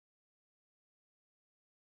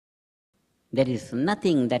There is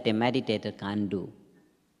nothing that a meditator can't do,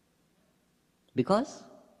 because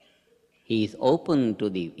he is open to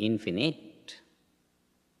the infinite,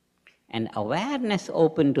 and awareness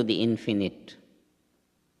open to the infinite.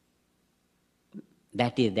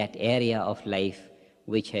 That is that area of life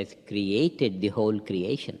which has created the whole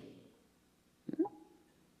creation.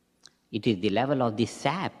 It is the level of the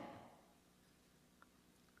sap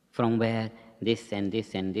from where this and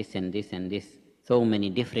this and this and this and this, so many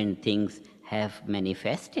different things have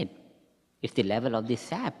manifested. It's the level of the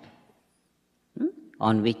sap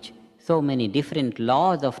on which so many different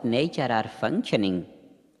laws of nature are functioning.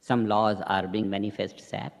 Some laws are being manifest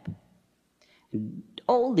sap.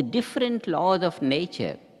 All the different laws of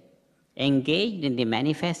nature engaged in the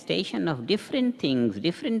manifestation of different things,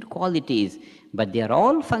 different qualities, but they are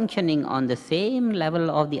all functioning on the same level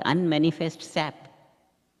of the unmanifest sap.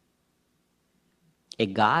 A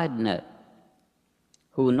gardener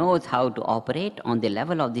who knows how to operate on the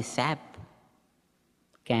level of the sap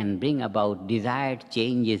can bring about desired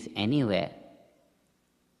changes anywhere.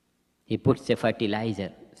 He puts a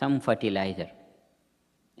fertilizer, some fertilizer,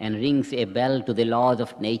 and rings a bell to the laws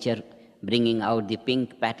of nature, bringing out the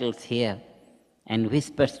pink petals here, and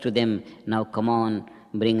whispers to them, now come on,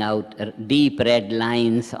 bring out deep red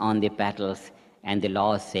lines on the petals, and the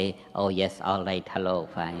laws say, oh yes, all right, hello,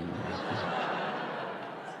 fine.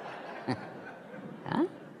 Huh?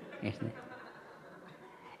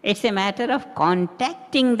 It's a matter of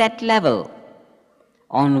contacting that level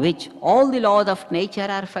on which all the laws of nature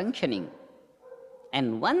are functioning.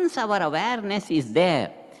 And once our awareness is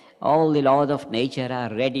there, all the laws of nature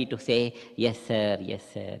are ready to say, yes sir, yes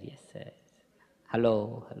sir, yes sir.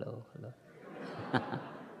 Hello, hello, hello.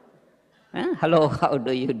 Huh? Hello, how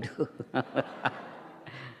do you do?